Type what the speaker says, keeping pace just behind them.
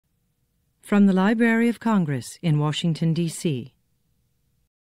From the Library of Congress in Washington, D.C.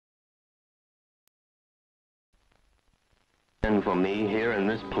 And for me, here in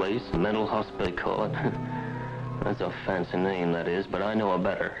this place, the mental hospital, they call it. That's a fancy name, that is, but I know a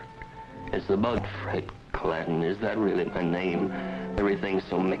better. It's about Fred Clanton. Is that really my name? Everything's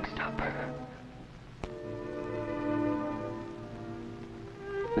so mixed up.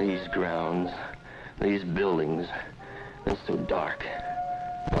 These grounds, these buildings, it's so dark.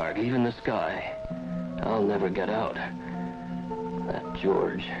 Dark, even the sky. I'll never get out. That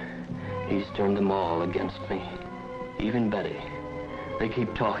George, he's turned them all against me. Even Betty. They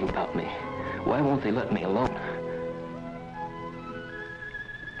keep talking about me. Why won't they let me alone?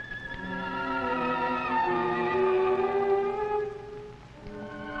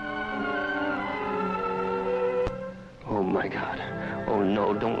 Oh, my God. Oh,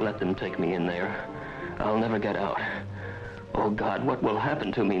 no, don't let them take me in there. I'll never get out. Oh, God, what will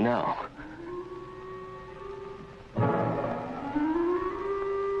happen to me now?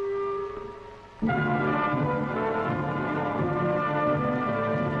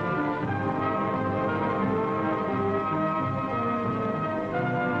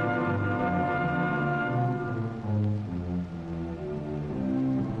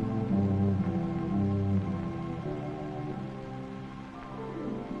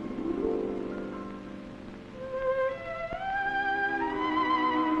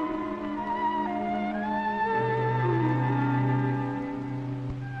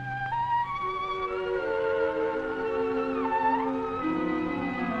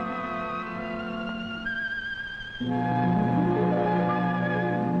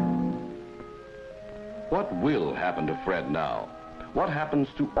 What will happen to Fred now? What happens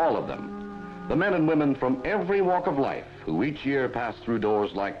to all of them? The men and women from every walk of life who each year pass through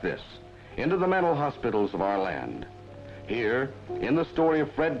doors like this, into the mental hospitals of our land. Here, in the story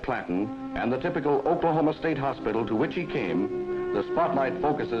of Fred Clanton and the typical Oklahoma State Hospital to which he came, the spotlight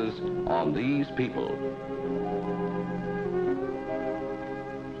focuses on these people.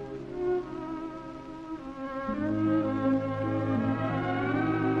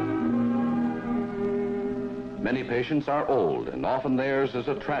 Many patients are old, and often theirs is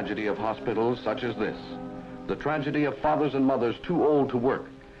a tragedy of hospitals such as this. The tragedy of fathers and mothers too old to work,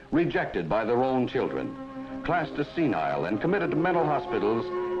 rejected by their own children, classed as senile and committed to mental hospitals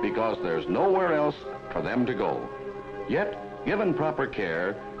because there's nowhere else for them to go. Yet, given proper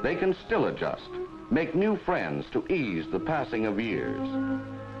care, they can still adjust, make new friends to ease the passing of years.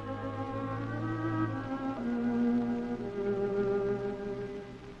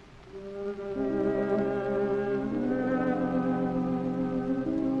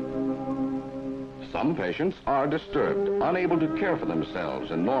 Some patients are disturbed, unable to care for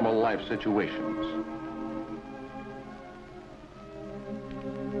themselves in normal life situations.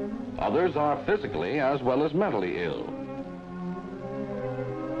 Others are physically as well as mentally ill.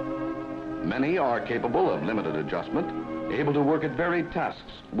 Many are capable of limited adjustment, able to work at varied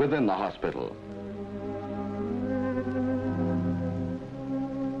tasks within the hospital.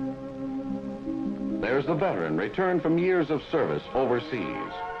 There's the veteran returned from years of service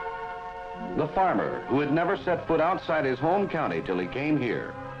overseas. The farmer who had never set foot outside his home county till he came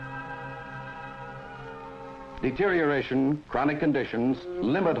here. Deterioration, chronic conditions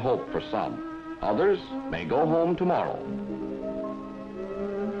limit hope for some. Others may go home tomorrow.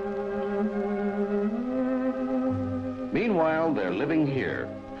 Meanwhile, they're living here.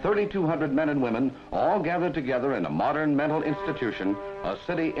 3,200 men and women all gathered together in a modern mental institution, a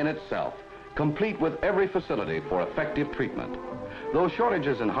city in itself, complete with every facility for effective treatment. Though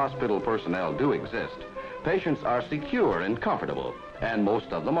shortages in hospital personnel do exist, patients are secure and comfortable, and most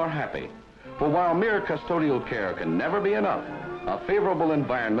of them are happy. For while mere custodial care can never be enough, a favorable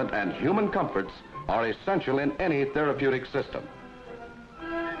environment and human comforts are essential in any therapeutic system.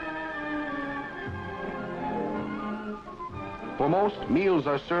 For most, meals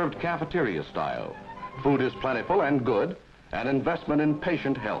are served cafeteria style. Food is plentiful and good, an investment in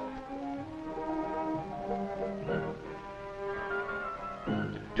patient health.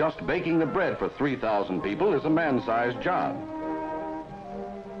 Just baking the bread for 3,000 people is a man-sized job.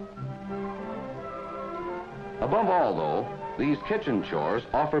 Above all, though, these kitchen chores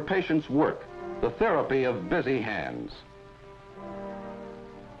offer patients work, the therapy of busy hands.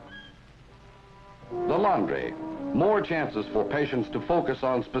 The laundry, more chances for patients to focus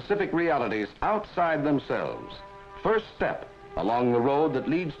on specific realities outside themselves. First step along the road that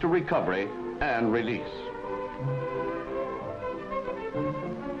leads to recovery and release.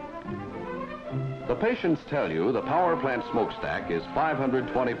 The patients tell you the power plant smokestack is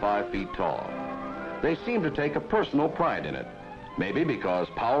 525 feet tall. They seem to take a personal pride in it. Maybe because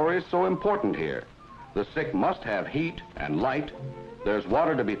power is so important here. The sick must have heat and light, there's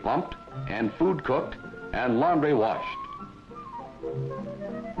water to be pumped, and food cooked, and laundry washed.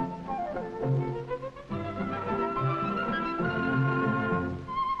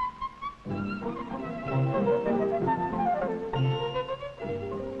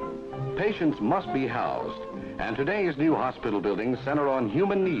 Patients must be housed, and today's new hospital buildings center on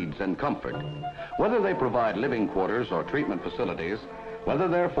human needs and comfort. Whether they provide living quarters or treatment facilities, whether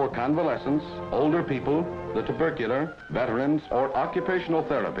they're for convalescents, older people, the tubercular, veterans, or occupational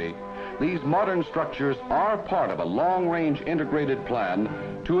therapy, these modern structures are part of a long-range integrated plan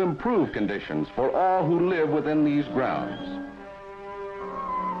to improve conditions for all who live within these grounds.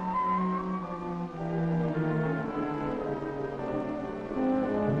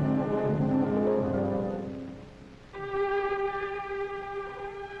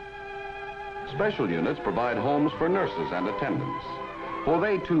 Special units provide homes for nurses and attendants, for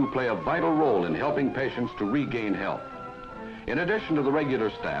they too play a vital role in helping patients to regain health. In addition to the regular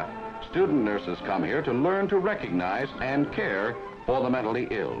staff, student nurses come here to learn to recognize and care for the mentally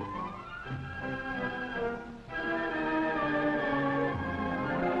ill.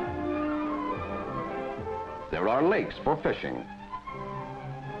 There are lakes for fishing.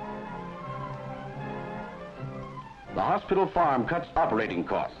 The hospital farm cuts operating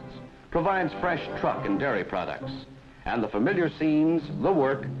costs, provides fresh truck and dairy products, and the familiar scenes, the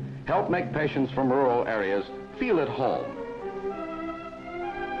work, help make patients from rural areas feel at home.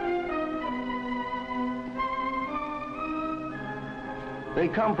 They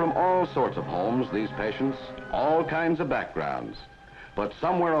come from all sorts of homes, these patients, all kinds of backgrounds. But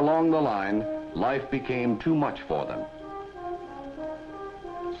somewhere along the line, life became too much for them.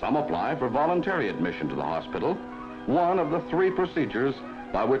 Some apply for voluntary admission to the hospital, one of the 3 procedures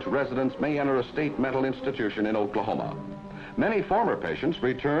by which residents may enter a state mental institution in Oklahoma. Many former patients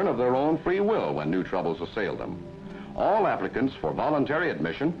return of their own free will when new troubles assail them. All applicants for voluntary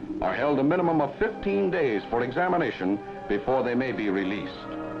admission are held a minimum of 15 days for examination before they may be released.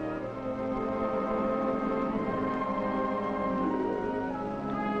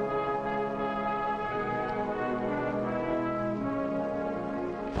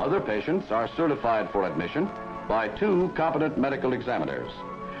 Other patients are certified for admission by 2 competent medical examiners.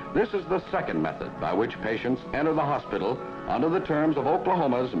 This is the second method by which patients enter the hospital under the terms of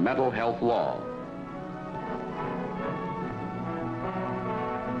Oklahoma's mental health law.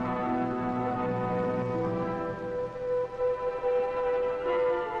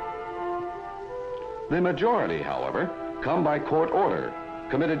 The majority, however, come by court order,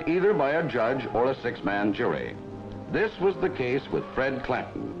 committed either by a judge or a 6-man jury. This was the case with Fred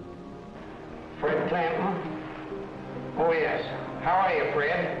Clanton. Fred Clanton? Oh, yes. How are you,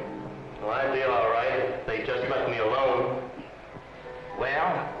 Fred? Well, I'd be all right if they just left me alone.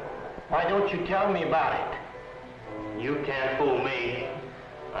 Well, why don't you tell me about it? You can't fool me.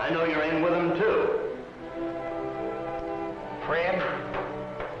 I know you're in with them, too. Fred,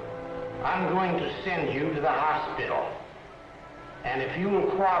 I'm going to send you to the hospital. And if you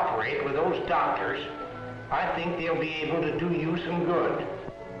will cooperate with those doctors, I think they'll be able to do you some good.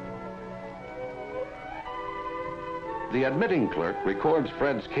 The admitting clerk records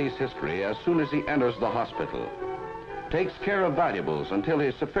Fred's case history as soon as he enters the hospital, takes care of valuables until he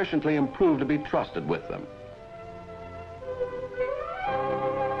is sufficiently improved to be trusted with them.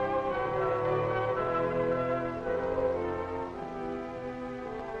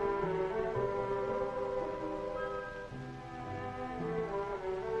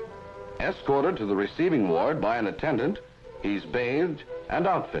 Escorted to the receiving ward by an attendant, he's bathed and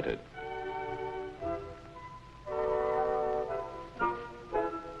outfitted.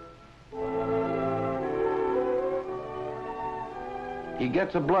 He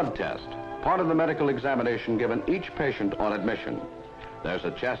gets a blood test, part of the medical examination given each patient on admission. There's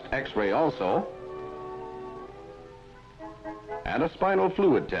a chest x-ray also, and a spinal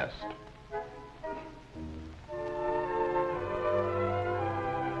fluid test.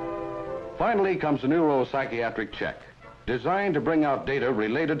 Finally comes a neuropsychiatric check, designed to bring out data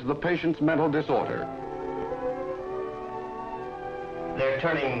related to the patient's mental disorder. They're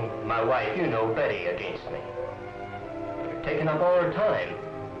turning my wife, you know, Betty, against me. They're taking up all her time.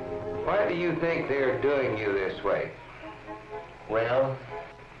 Why do you think they're doing you this way? Well,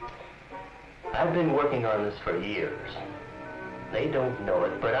 I've been working on this for years. They don't know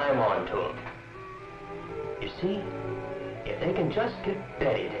it, but I'm on to them. You see, if they can just get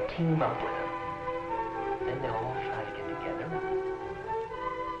Betty to team up with them, then they'll all try to get together.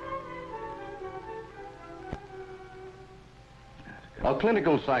 A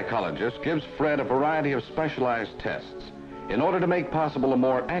clinical psychologist gives Fred a variety of specialized tests, in order to make possible a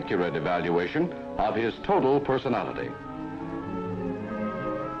more accurate evaluation of his total personality.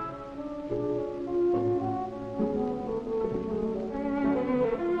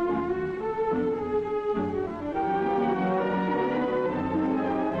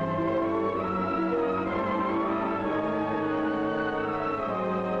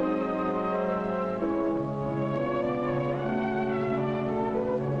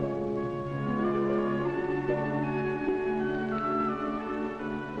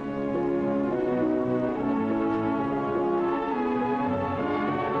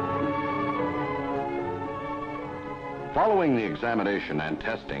 Following the examination and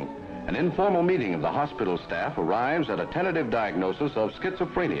testing, an informal meeting of the hospital staff arrives at a tentative diagnosis of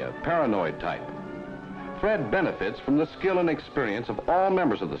schizophrenia, paranoid type. Fred benefits from the skill and experience of all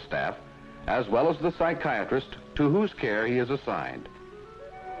members of the staff, as well as the psychiatrist to whose care he is assigned.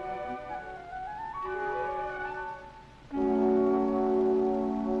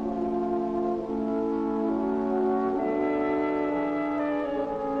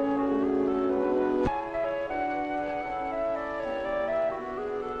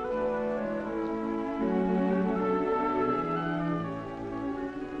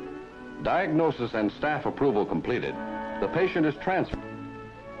 Diagnosis and staff approval completed, the patient is transferred.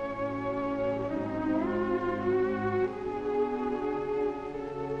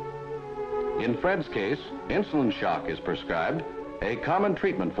 In Fred's case, insulin shock is prescribed, a common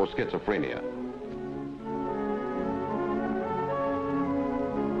treatment for schizophrenia.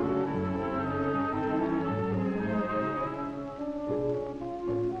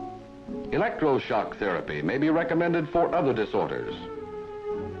 Electroshock therapy may be recommended for other disorders.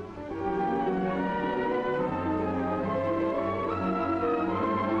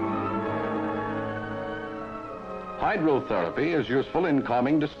 Hydrotherapy is useful in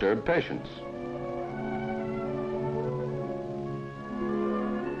calming disturbed patients.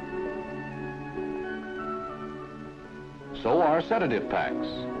 So are sedative packs.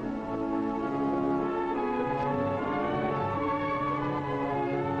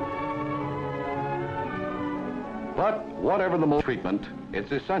 But whatever the treatment,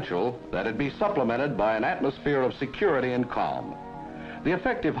 it's essential that it be supplemented by an atmosphere of security and calm. The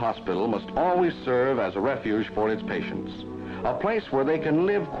effective hospital must always serve as a refuge for its patients, a place where they can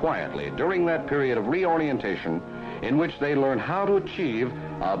live quietly during that period of reorientation in which they learn how to achieve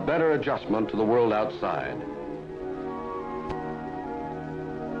a better adjustment to the world outside.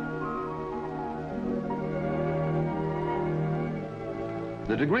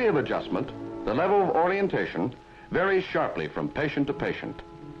 The degree of adjustment, the level of orientation, varies sharply from patient to patient.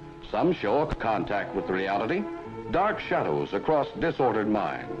 Some show a contact with reality, dark shadows across disordered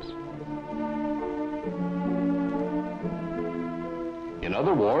minds. In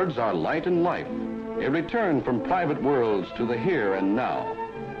other wards are light and life, a return from private worlds to the here and now.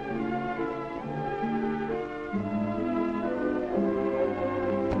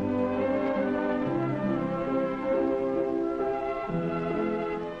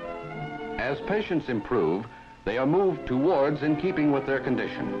 As patients improve, they are moved to wards in keeping with their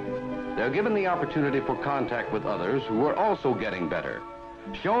condition. They're given the opportunity for contact with others who are also getting better,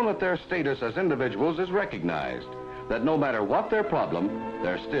 shown that their status as individuals is recognized, that no matter what their problem,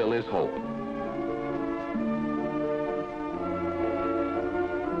 there still is hope.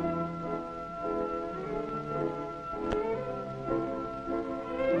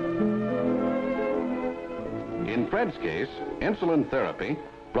 In Fred's case, insulin therapy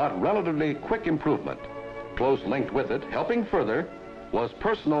brought relatively quick improvement. Close linked with it, helping further, was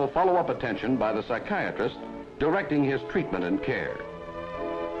personal follow-up attention by the psychiatrist directing his treatment and care.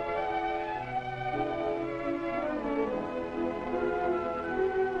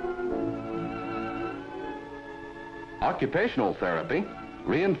 Occupational therapy,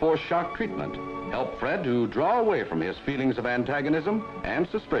 reinforced shock treatment, helped Fred to draw away from his feelings of antagonism and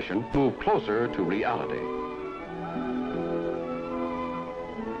suspicion, move closer to reality.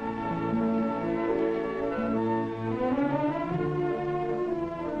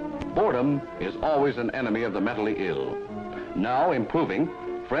 Boredom is always an enemy of the mentally ill. Now improving,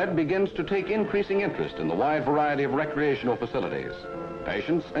 Fred begins to take increasing interest in the wide variety of recreational facilities.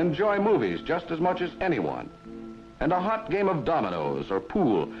 Patients enjoy movies just as much as anyone. And a hot game of dominoes or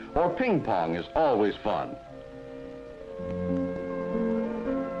pool or ping pong is always fun.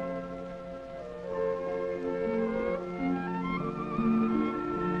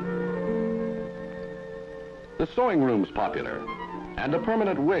 The sewing room's popular, and a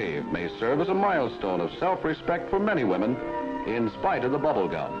permanent wave may serve as a milestone of self-respect for many women in spite of the bubble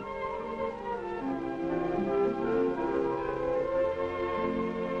gum.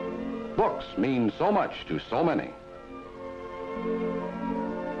 Books mean so much to so many.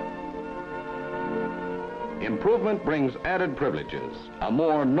 Improvement brings added privileges, a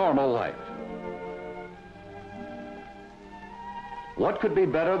more normal life. What could be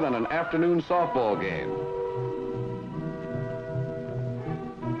better than an afternoon softball game?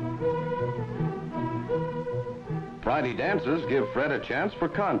 Friday dances give Fred a chance for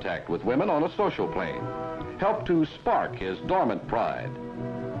contact with women on a social plane, help to spark his dormant pride.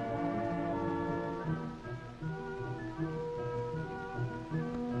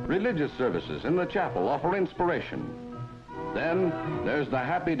 Religious services in the chapel offer inspiration. Then there's the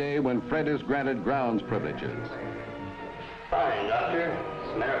happy day when Fred is granted grounds privileges. Fine, Doctor.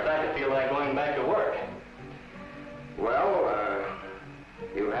 As a matter of fact, I feel like going back to work. Well,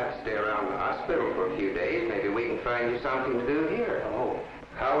 you'll have to stay around the hospital for a few days. Maybe we can find you something to do here. Oh,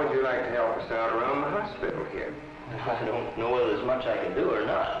 How would you like to help us out around the hospital here? I don't know whether there's much I can do or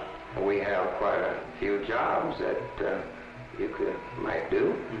not. We have quite a few jobs that you might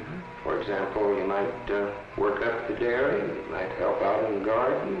do. For example, you might work up at the dairy, you might help out in the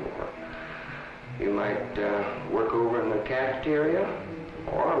garden, or you might work over in the cafeteria,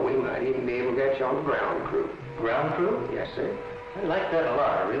 or we might even be able to get you on the ground crew. Ground crew? Yes, sir. I'd like that a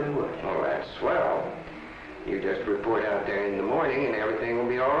lot, I really would. Oh, that's swell. You just report out there in the morning and everything will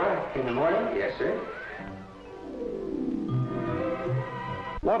be all right. In the morning? Yes, sir.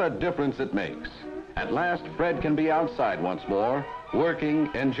 What a difference it makes. At last, Fred can be outside once more, working,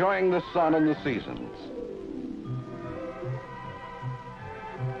 enjoying the sun and the seasons.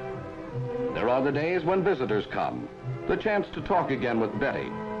 There are the days when visitors come, the chance to talk again with Betty.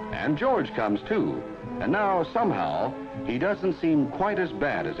 And George comes too. And now, somehow, he doesn't seem quite as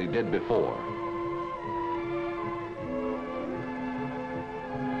bad as he did before.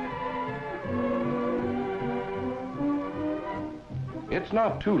 It's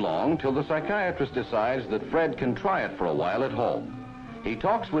not too long till the psychiatrist decides that Fred can try it for a while at home. He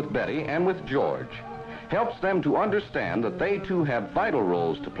talks with Betty and with George, helps them to understand that they too have vital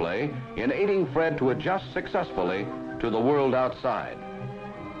roles to play in aiding Fred to adjust successfully to the world outside.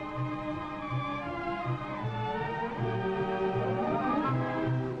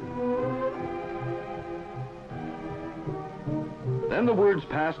 Then the word's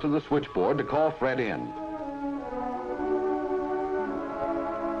passed to the switchboard to call Fred in.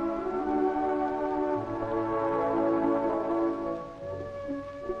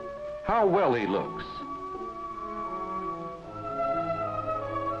 How well he looks.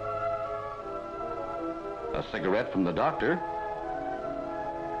 A cigarette from the doctor.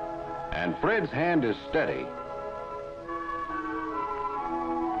 And Fred's hand is steady.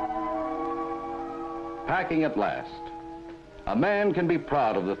 Packing at last. A man can be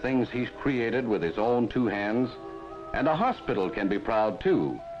proud of the things he's created with his own two hands, and a hospital can be proud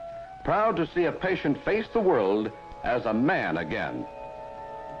too. Proud to see a patient face the world as a man again.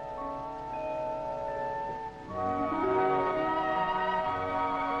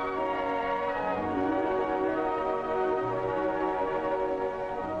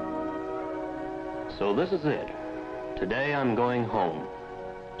 So this is it. Today I'm going home.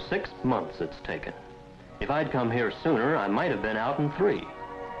 6 months it's taken. If I'd come here sooner, I might have been out in 3.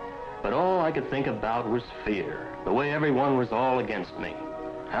 But all I could think about was fear. The way everyone was all against me.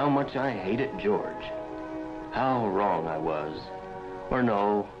 How much I hated George. How wrong I was. Or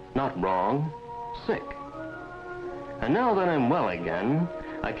no, not wrong. Sick. And now that I'm well again,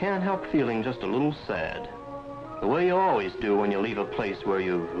 I can't help feeling just a little sad. The way you always do when you leave a place where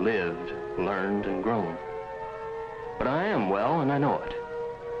you've lived, learned, and grown. But I am well, and I know it.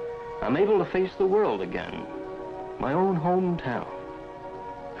 I'm able to face the world again. My own hometown.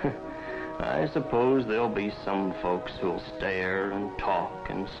 I suppose there'll be some folks who'll stare and talk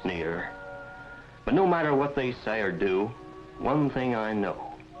and sneer. But no matter what they say or do, one thing I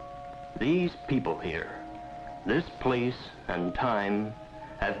know. These people here, this place and time,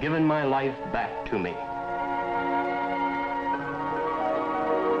 have given my life back to me.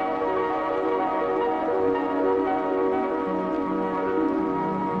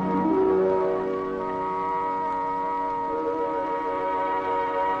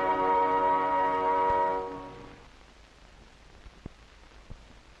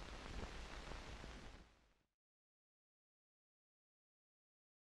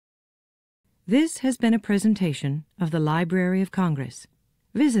 This has been a presentation of the Library of Congress.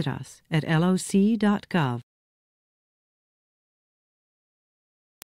 Visit us at loc.gov.